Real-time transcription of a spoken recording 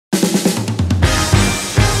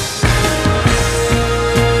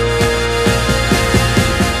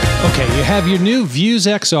have your new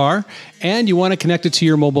Vuze XR and you want to connect it to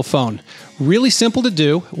your mobile phone. Really simple to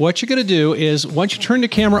do. What you're going to do is once you turn the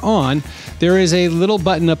camera on, there is a little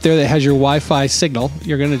button up there that has your Wi-Fi signal.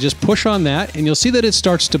 You're going to just push on that and you'll see that it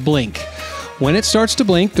starts to blink. When it starts to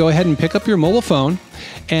blink, go ahead and pick up your mobile phone,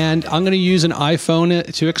 and I'm going to use an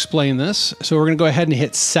iPhone to explain this. So we're going to go ahead and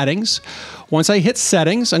hit Settings. Once I hit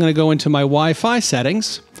Settings, I'm going to go into my Wi-Fi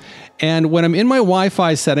settings. And when I'm in my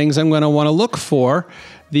Wi-Fi settings, I'm going to want to look for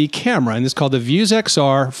the camera, and it's called the Vuze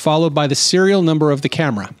XR, followed by the serial number of the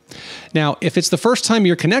camera. Now, if it's the first time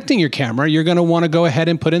you're connecting your camera, you're going to want to go ahead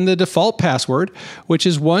and put in the default password, which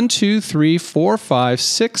is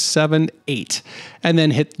 1234567 8, and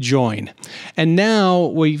then hit join. And now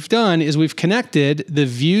what we've done is we've connected the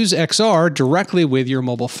Vuze XR directly with your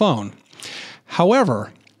mobile phone.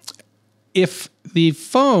 However, if the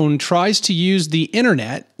phone tries to use the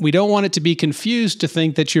internet, we don't want it to be confused to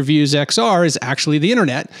think that your Vuze XR is actually the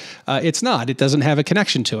internet. It's not. It doesn't have a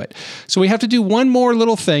connection to it. So we have to do one more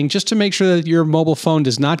little thing just to make sure that your mobile phone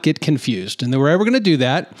does not get confused. And the way we're going to do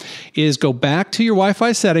that is go back to your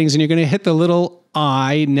Wi-Fi settings and you're going to hit the little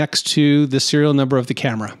I next to the serial number of the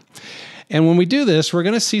camera. And when we do this, we're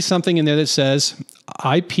going to see something in there that says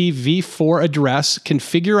IPv4 address,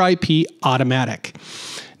 configure IP automatic.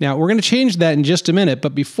 Now, we're going to change that in just a minute,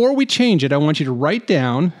 but before we change it, I want you to write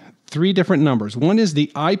down 3 different numbers. One is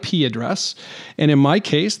the IP address, and in my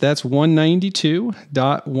case, that's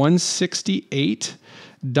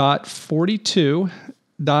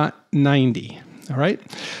 192.168.42.90. All right?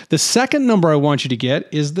 The second number I want you to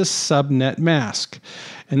get is the subnet mask,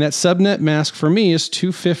 and that subnet mask for me is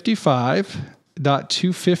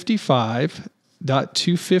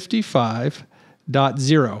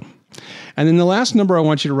 255.255.255.0. And then the last number I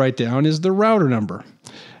want you to write down is the router number.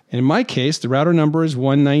 In my case, the router number is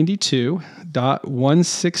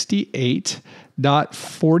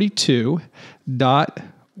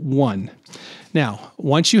 192.168.42.1. Now,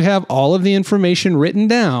 once you have all of the information written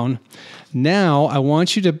down, now I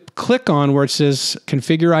want you to click on where it says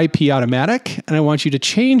Configure IP Automatic, and I want you to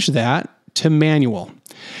change that to Manual.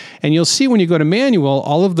 And you'll see when you go to Manual,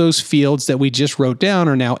 all of those fields that we just wrote down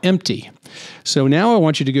are now empty. So now I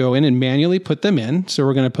want you to go in and manually put them in. So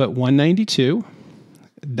we're going to put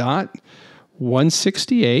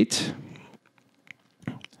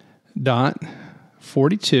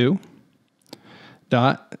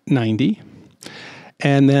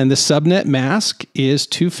And then the subnet mask is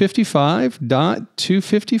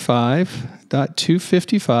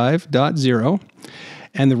 255.255.255.0.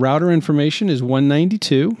 And the router information is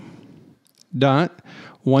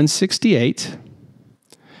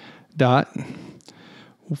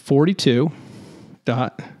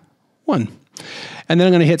 192.168.42.1. And then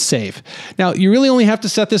I'm going to hit save. Now, you really only have to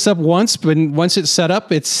set this up once, but once it's set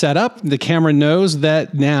up, it's set up. The camera knows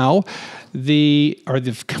that now the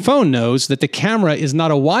phone knows that the camera is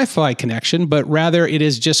not a Wi-Fi connection, but rather it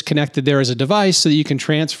is just connected there as a device so that you can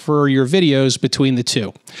transfer your videos between the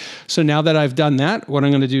two. So now that I've done that, what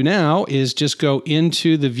I'm going to do now is just go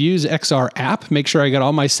into the Vuze XR app, make sure I got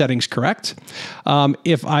all my settings correct.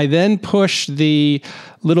 If I then push the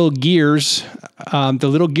little gears, the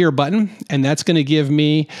little gear button, and that's going to give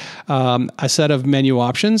me a set of menu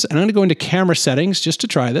options. And I'm going to go into camera settings just to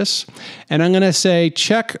try this. And I'm going to say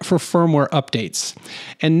check for firmware updates.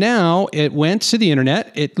 And now it went to the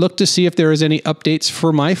internet. It looked to see if there is any updates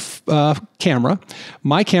for my camera.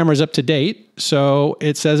 My camera is up to date. So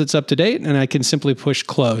it says it's up to date, and I can simply push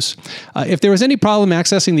close. If there was any problem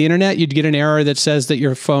accessing the internet, you'd get an error that says that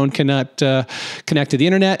your phone cannot connect to the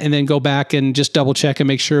internet, and then go back and just double check and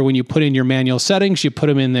make sure when you put in your manual settings, you put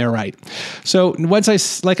them in there right. So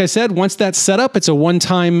like I said, once that's set up, it's a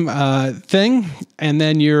one-time thing, and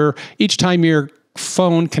then each time your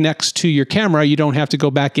phone connects to your camera, you don't have to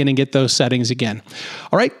go back in and get those settings again.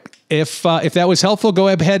 All right. If that was helpful, go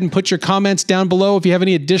ahead and put your comments down below. If you have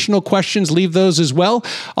any additional questions, leave those as well.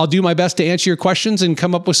 I'll do my best to answer your questions and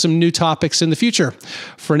come up with some new topics in the future.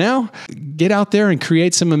 For now, get out there and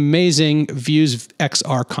create some amazing Vuze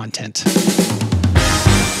XR content.